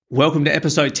Welcome to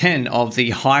episode 10 of the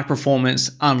High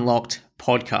Performance Unlocked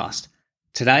podcast.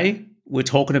 Today, we're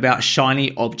talking about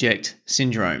shiny object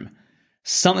syndrome,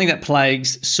 something that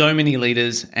plagues so many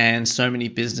leaders and so many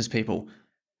business people.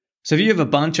 So if you have a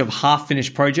bunch of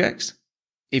half-finished projects,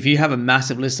 if you have a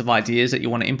massive list of ideas that you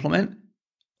want to implement,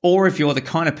 or if you're the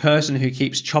kind of person who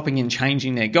keeps chopping and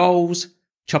changing their goals,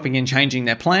 chopping and changing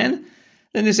their plan,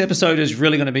 then this episode is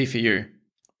really going to be for you.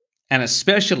 And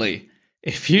especially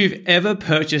if you've ever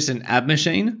purchased an ad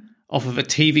machine off of a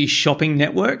TV shopping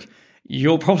network,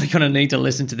 you're probably going to need to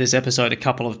listen to this episode a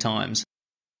couple of times.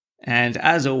 And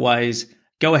as always,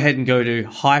 go ahead and go to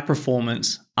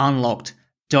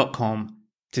highperformanceunlocked.com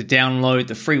to download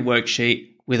the free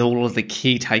worksheet with all of the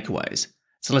key takeaways.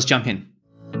 So let's jump in.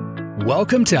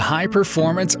 Welcome to High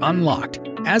Performance Unlocked.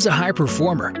 As a high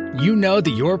performer, you know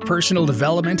that your personal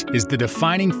development is the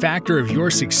defining factor of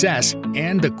your success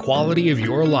and the quality of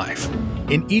your life.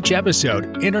 In each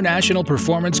episode, international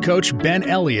performance coach Ben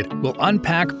Elliott will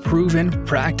unpack proven,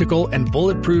 practical, and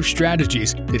bulletproof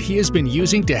strategies that he has been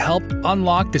using to help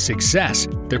unlock the success,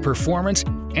 the performance,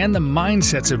 and the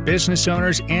mindsets of business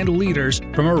owners and leaders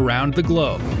from around the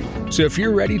globe. So if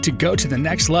you're ready to go to the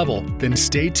next level, then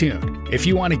stay tuned. If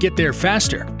you want to get there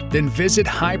faster, then visit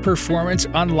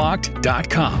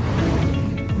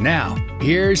highperformanceunlocked.com. Now,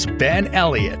 here's Ben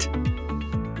Elliott.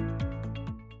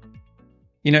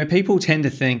 You know, people tend to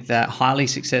think that highly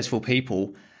successful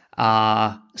people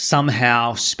are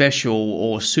somehow special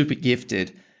or super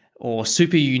gifted or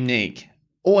super unique,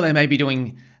 or they may be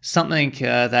doing something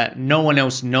that no one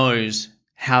else knows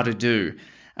how to do.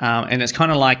 And it's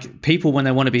kind of like people, when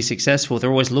they want to be successful, they're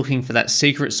always looking for that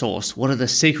secret sauce. What are the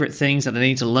secret things that I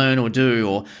need to learn or do,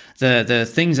 or the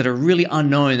things that are really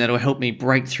unknown that will help me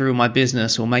break through my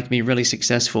business or make me really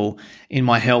successful in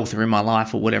my health or in my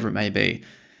life or whatever it may be.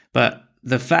 But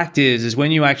the fact is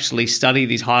when you actually study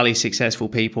these highly successful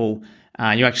people,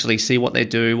 you actually see what they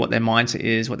do, what their mindset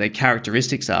is, what their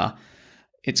characteristics are.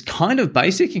 It's kind of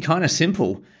basic and kind of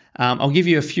simple. I'll give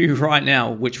you a few right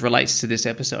now, which relates to this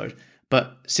episode.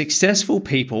 But successful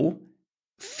people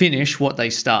finish what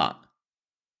they start.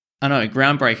 I know,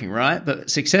 groundbreaking, right? But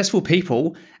successful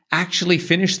people actually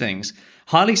finish things.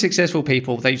 Highly successful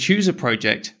people, they choose a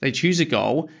project, they choose a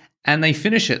goal, and they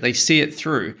finish it. They see it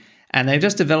through. And they've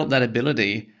just developed that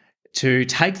ability to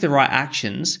take the right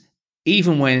actions,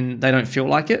 even when they don't feel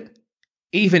like it,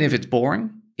 even if it's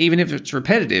boring, even if it's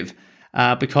repetitive,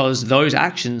 because those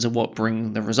actions are what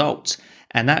bring the results.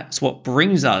 And that's what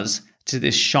brings us to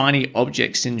this shiny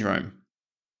object syndrome.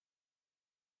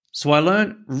 So I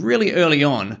learned really early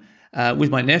on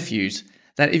with my nephews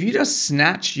that if you just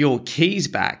snatch your keys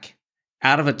back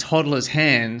out of a toddler's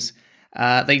hands,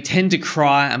 they tend to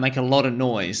cry and make a lot of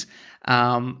noise.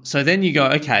 So then you go,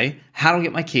 okay, how do I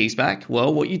get my keys back?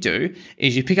 Well, what you do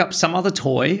is you pick up some other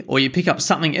toy or you pick up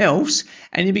something else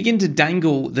and you begin to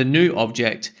dangle the new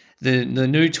object, the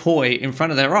new toy in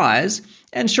front of their eyes.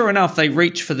 And sure enough, they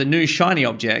reach for the new shiny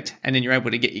object and then you're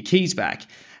able to get your keys back.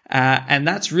 And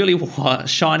that's really what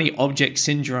shiny object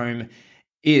syndrome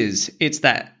is. It's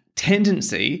that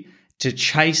tendency to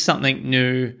chase something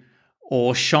new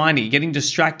or shiny, getting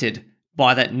distracted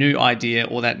by that new idea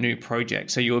or that new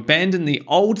project. So you abandon the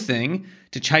old thing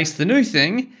to chase the new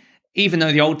thing, even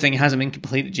though the old thing hasn't been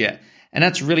completed yet. And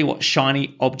that's really what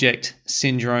shiny object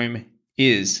syndrome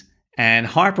is. And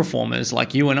high performers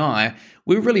like you and I,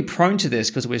 we're really prone to this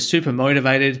because we're super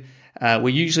motivated. We're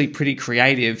usually pretty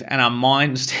creative and our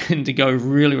minds tend to go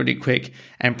really, really quick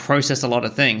and process a lot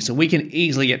of things. So we can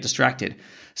easily get distracted.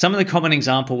 Some of the common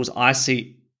examples I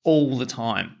see all the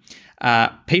time,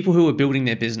 people who are building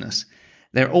their business,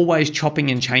 they're always chopping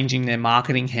and changing their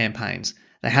marketing campaigns.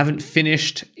 They haven't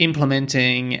finished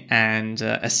implementing and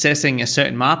assessing a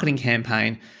certain marketing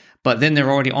campaign, but then they're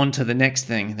already on to the next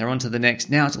thing. They're on to the next.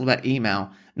 Now it's all about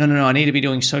email. No, I need to be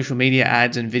doing social media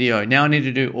ads and video. Now I need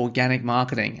to do organic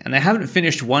marketing. And they haven't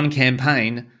finished one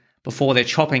campaign before they're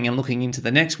chopping and looking into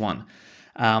the next one.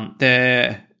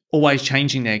 They're always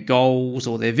changing their goals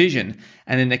or their vision,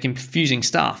 and then they're confusing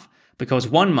stuff. Because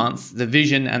one month, the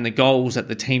vision and the goals that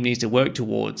the team needs to work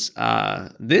towards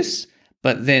are this,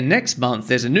 but then next month,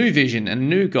 there's a new vision and a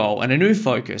new goal and a new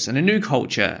focus and a new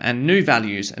culture and new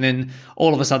values. And then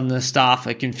all of a sudden, the staff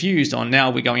are confused on now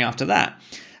we're going after that.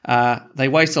 They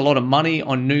waste a lot of money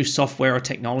on new software or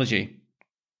technology.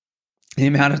 The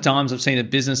amount of times I've seen a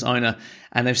business owner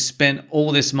and they've spent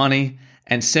all this money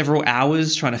and several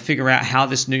hours trying to figure out how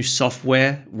this new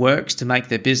software works to make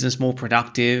their business more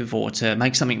productive or to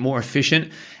make something more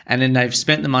efficient. And then they've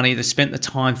spent the money, they've spent the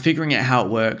time figuring out how it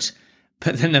works,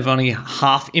 but then they've only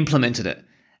half implemented it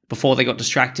before they got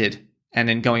distracted and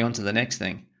then going on to the next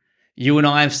thing. You and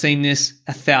I have seen this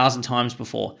 1,000 times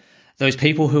before. Those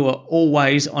people who are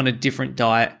always on a different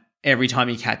diet every time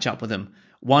you catch up with them.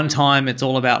 One time it's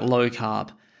all about low carb.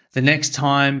 The next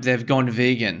time they've gone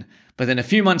vegan. But then a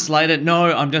few months later, no,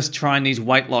 I'm just trying these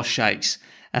weight loss shakes.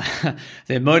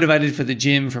 They're motivated for the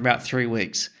gym for about 3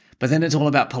 weeks. But then it's all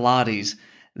about Pilates.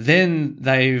 Then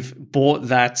they've bought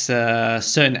that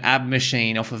certain ab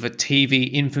machine off of a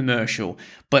TV infomercial.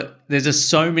 But there's just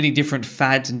so many different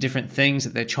fads and different things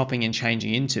that they're chopping and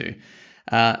changing into.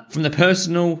 From the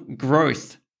personal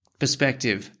growth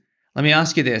perspective, let me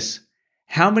ask you this.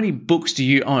 How many books do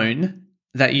you own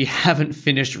that you haven't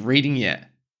finished reading yet?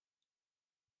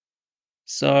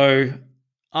 So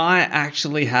I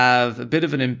actually have a bit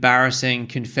of an embarrassing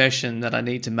confession that I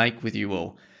need to make with you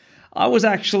all. I was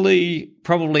actually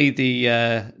probably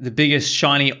the biggest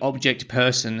shiny object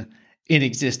person in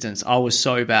existence. I was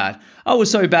so bad. I was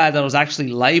so bad that I was actually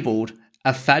labeled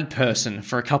a fad person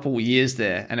for a couple of years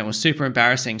there, and it was super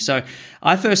embarrassing. So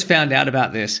I first found out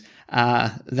about this,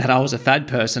 that I was a fad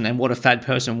person and what a fad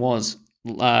person was,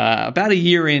 about a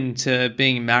year into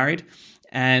being married.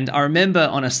 And I remember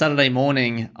on a Saturday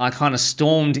morning, I kind of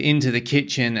stormed into the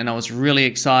kitchen and I was really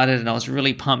excited and I was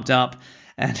really pumped up.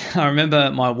 And I remember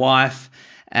my wife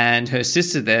and her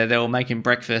sister there, they were making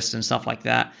breakfast and stuff like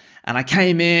that. And I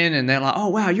came in and they're like, "Oh,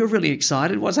 wow, you're really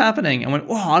excited. What's happening?" I went,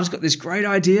 "Wow, I just got this great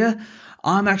idea.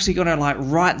 I'm actually going to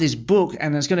write this book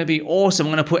and it's going to be awesome.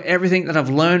 I'm going to put everything that I've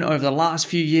learned over the last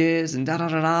few years and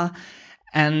da-da-da-da."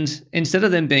 And instead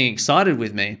of them being excited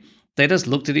with me, they just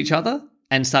looked at each other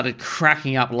and started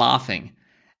cracking up laughing.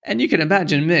 And you can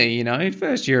imagine me,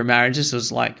 first year of marriage, this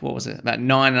was about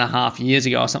 9.5 years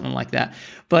ago or something like that.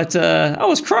 But I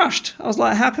was crushed. I was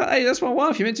like, hey, that's my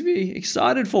wife. You're meant to be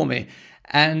excited for me.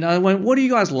 And I went, "What are you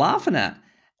guys laughing at?"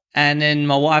 And then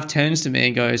my wife turns to me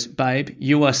and goes, "Babe,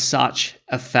 you are such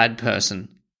a fad person."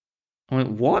 I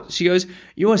went, "What?" She goes,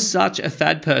 "You are such a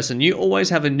fad person. You always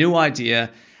have a new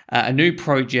idea, a new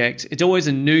project. It's always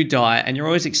a new diet and you're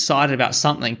always excited about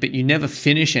something, but you never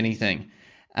finish anything."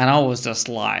 And I was just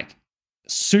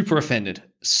super offended,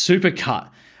 super cut.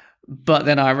 But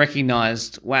then I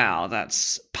recognized, wow,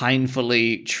 that's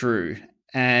painfully true.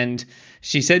 And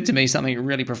she said to me something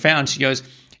really profound. She goes,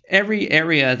 "Every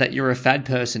area that you're a fad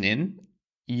person in,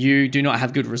 you do not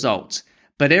have good results.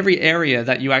 But every area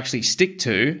that you actually stick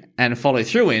to and follow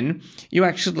through in, you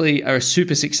actually are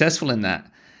super successful in that."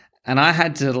 And I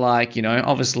had to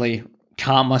obviously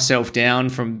calm myself down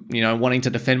from, wanting to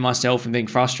defend myself and being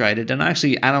frustrated. And I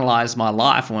actually analyzed my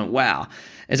life and went, wow,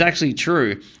 it's actually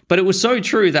true. But it was so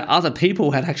true that other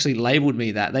people had actually labeled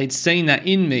me that. They'd seen that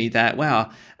in me that, wow,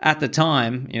 at the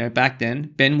time, back then,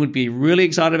 Ben would be really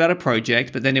excited about a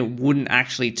project, but then it wouldn't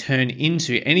actually turn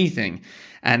into anything.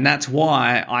 And that's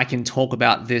why I can talk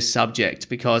about this subject,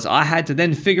 because I had to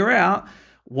then figure out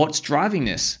what's driving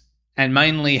this and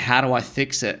mainly how do I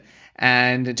fix it.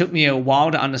 And it took me a while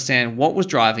to understand what was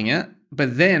driving it,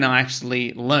 but then I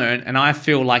actually learned, and I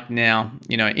feel like now,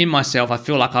 in myself, I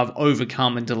feel like I've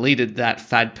overcome and deleted that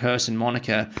fad person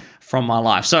moniker from my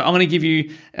life. So I'm going to give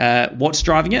you what's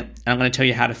driving it, and I'm going to tell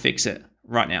you how to fix it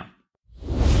right now.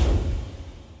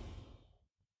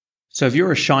 So if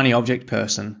you're a shiny object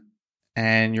person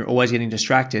and you're always getting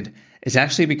distracted, it's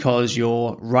actually because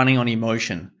you're running on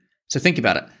emotion. So think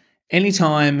about it.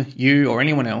 Anytime you or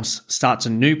anyone else starts a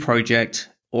new project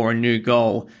or a new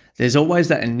goal, there's always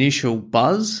that initial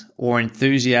buzz or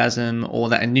enthusiasm or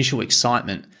that initial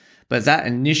excitement. But that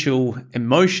initial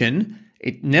emotion,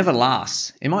 it never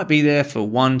lasts. It might be there for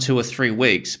 1, 2, or 3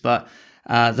 weeks, but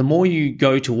the more you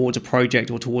go towards a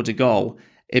project or towards a goal,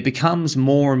 it becomes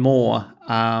more and more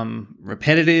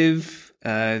repetitive.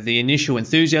 The initial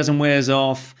enthusiasm wears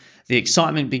off, the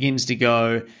excitement begins to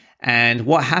go. And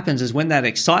what happens is when that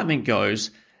excitement goes,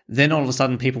 then all of a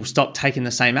sudden people stop taking the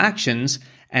same actions.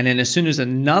 And then as soon as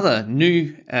another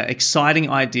new exciting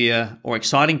idea or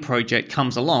exciting project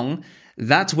comes along,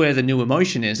 that's where the new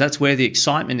emotion is. That's where the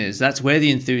excitement is. That's where the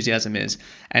enthusiasm is.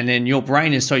 And then your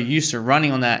brain is so used to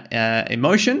running on that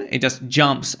emotion, it just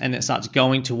jumps and it starts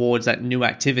going towards that new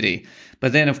activity.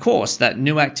 But then, of course, that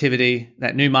new activity,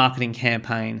 that new marketing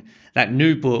campaign, that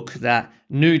new book, that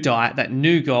new diet, that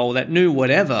new goal, that new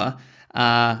whatever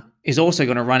is also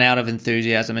going to run out of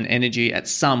enthusiasm and energy at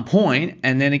some point,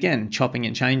 and then again, chopping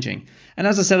and changing. And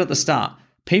as I said at the start,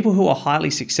 people who are highly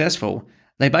successful,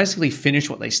 they basically finish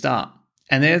what they start.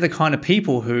 And they're the kind of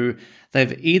people who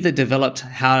they've either developed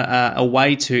a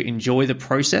way to enjoy the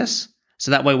process,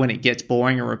 so that way when it gets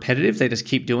boring or repetitive, they just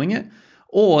keep doing it,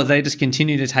 or they just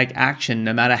continue to take action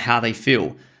no matter how they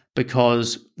feel,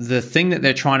 because the thing that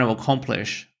they're trying to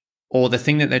accomplish or the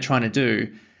thing that they're trying to do,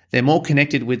 they're more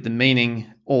connected with the meaning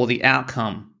or the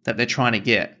outcome that they're trying to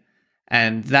get.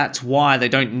 And that's why they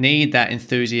don't need that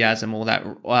enthusiasm or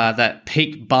that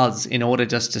peak buzz in order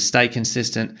just to stay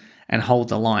consistent and hold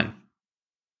the line.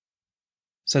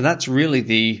 So that's really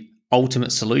the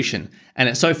ultimate solution. And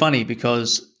it's so funny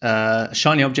because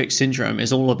shiny object syndrome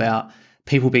is all about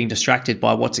people being distracted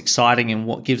by what's exciting and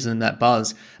what gives them that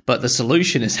buzz. But the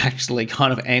solution is actually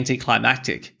kind of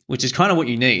anticlimactic, which is kind of what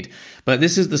you need. But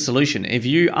this is the solution. If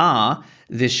you are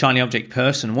this shiny object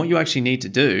person, what you actually need to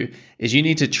do is you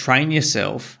need to train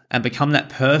yourself and become that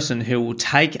person who will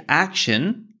take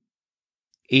action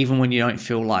even when you don't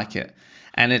feel like it.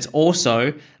 And it's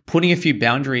also putting a few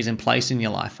boundaries in place in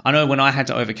your life. I know when I had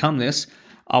to overcome this,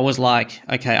 I was like,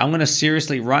 okay, I'm going to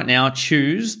seriously right now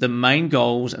choose the main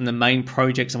goals and the main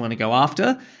projects I'm going to go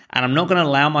after. And I'm not going to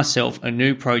allow myself a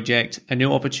new project, a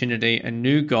new opportunity, a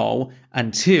new goal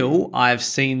until I've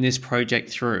seen this project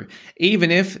through. Even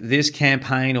if this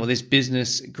campaign or this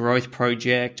business growth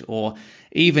project, or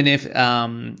even if,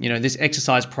 this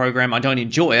exercise program, I don't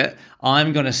enjoy it,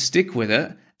 I'm going to stick with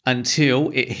it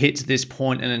until it hits this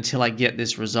point and until I get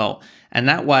this result. And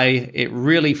that way, it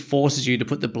really forces you to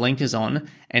put the blinkers on,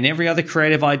 and every other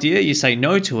creative idea, you say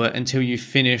no to it until you've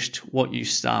finished what you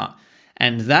start.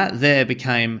 And that there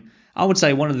became, I would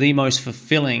say, one of the most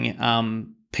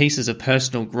fulfilling pieces of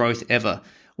personal growth ever,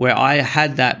 where I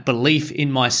had that belief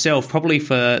in myself, probably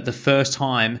for the first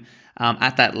time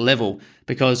at that level.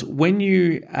 Because when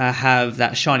you have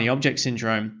that shiny object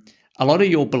syndrome, a lot of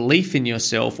your belief in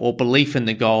yourself or belief in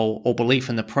the goal or belief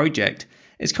in the project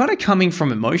is kind of coming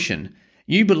from emotion.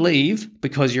 You believe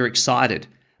because you're excited,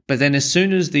 but then as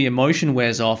soon as the emotion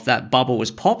wears off, that bubble is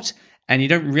popped and you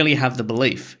don't really have the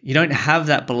belief. You don't have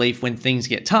that belief when things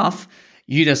get tough.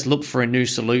 You just look for a new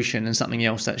solution and something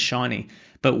else that's shiny.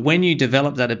 But when you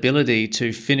develop that ability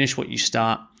to finish what you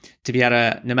start, to be able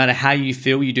to, no matter how you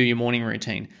feel, you do your morning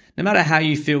routine. No matter how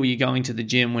you feel, you're going to the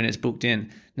gym when it's booked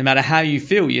in. No matter how you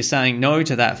feel, you're saying no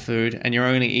to that food and you're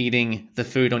only eating the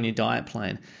food on your diet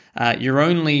plan. You're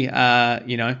only,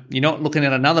 you're not looking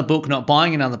at another book, not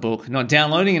buying another book, not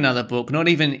downloading another book, not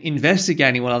even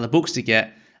investigating what other books to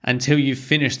get until you've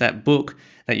finished that book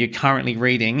that you're currently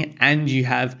reading and you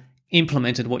have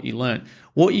implemented what you learned.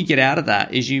 What you get out of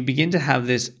that is you begin to have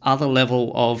this other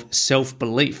level of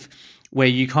self-belief where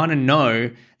you kind of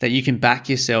know that you can back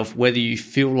yourself whether you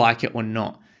feel like it or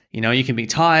not. You can be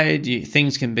tired,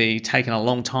 things can be taking a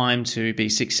long time to be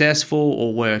successful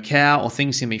or work out, or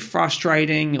things can be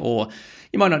frustrating, or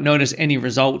you might not notice any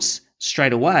results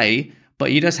straight away,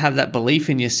 but you just have that belief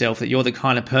in yourself that you're the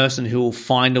kind of person who will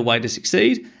find a way to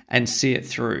succeed and see it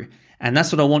through. And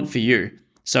that's what I want for you.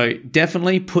 So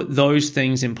definitely put those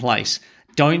things in place.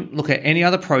 Don't look at any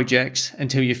other projects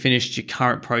until you've finished your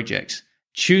current projects.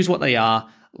 Choose what they are,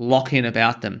 lock in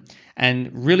about them,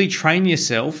 and really train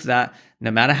yourself that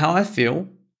no matter how I feel,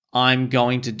 I'm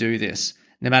going to do this.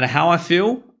 No matter how I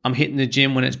feel, I'm hitting the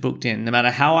gym when it's booked in. No matter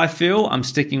how I feel, I'm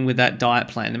sticking with that diet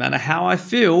plan. No matter how I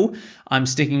feel, I'm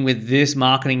sticking with this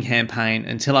marketing campaign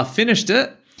until I've finished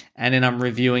it, and then I'm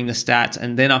reviewing the stats,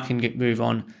 and then I can move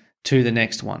on to the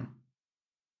next one.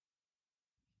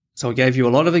 So I gave you a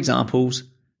lot of examples,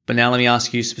 but now let me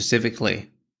ask you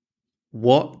specifically,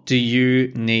 what do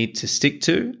you need to stick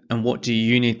to and what do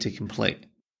you need to complete?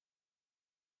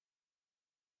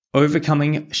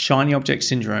 Overcoming shiny object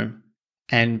syndrome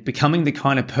and becoming the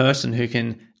kind of person who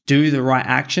can do the right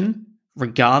action,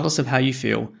 regardless of how you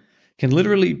feel, can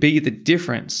literally be the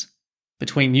difference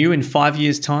between you in 5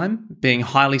 years' time being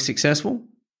highly successful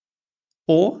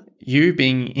or you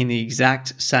being in the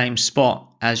exact same spot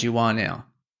as you are now.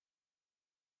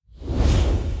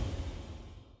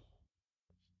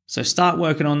 So start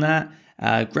working on that.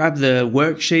 Grab the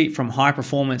worksheet from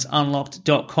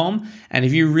highperformanceunlocked.com. And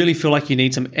if you really feel like you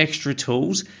need some extra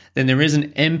tools, then there is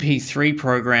an MP3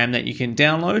 program that you can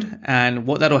download. And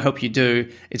what that'll help you do,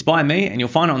 it's by me and you'll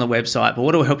find it on the website. But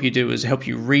what it'll help you do is help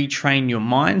you retrain your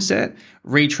mindset,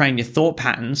 retrain your thought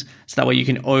patterns, so that way you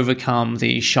can overcome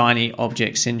the shiny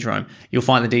object syndrome. You'll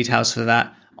find the details for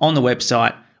that on the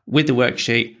website with the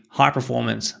worksheet,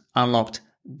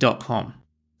 highperformanceunlocked.com.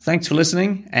 Thanks for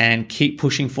listening and keep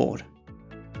pushing forward.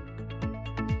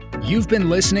 You've been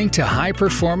listening to High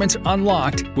Performance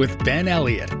Unlocked with Ben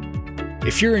Elliott.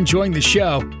 If you're enjoying the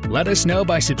show, let us know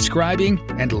by subscribing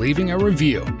and leaving a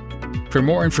review. For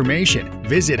more information,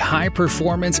 visit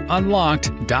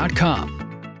highperformanceunlocked.com.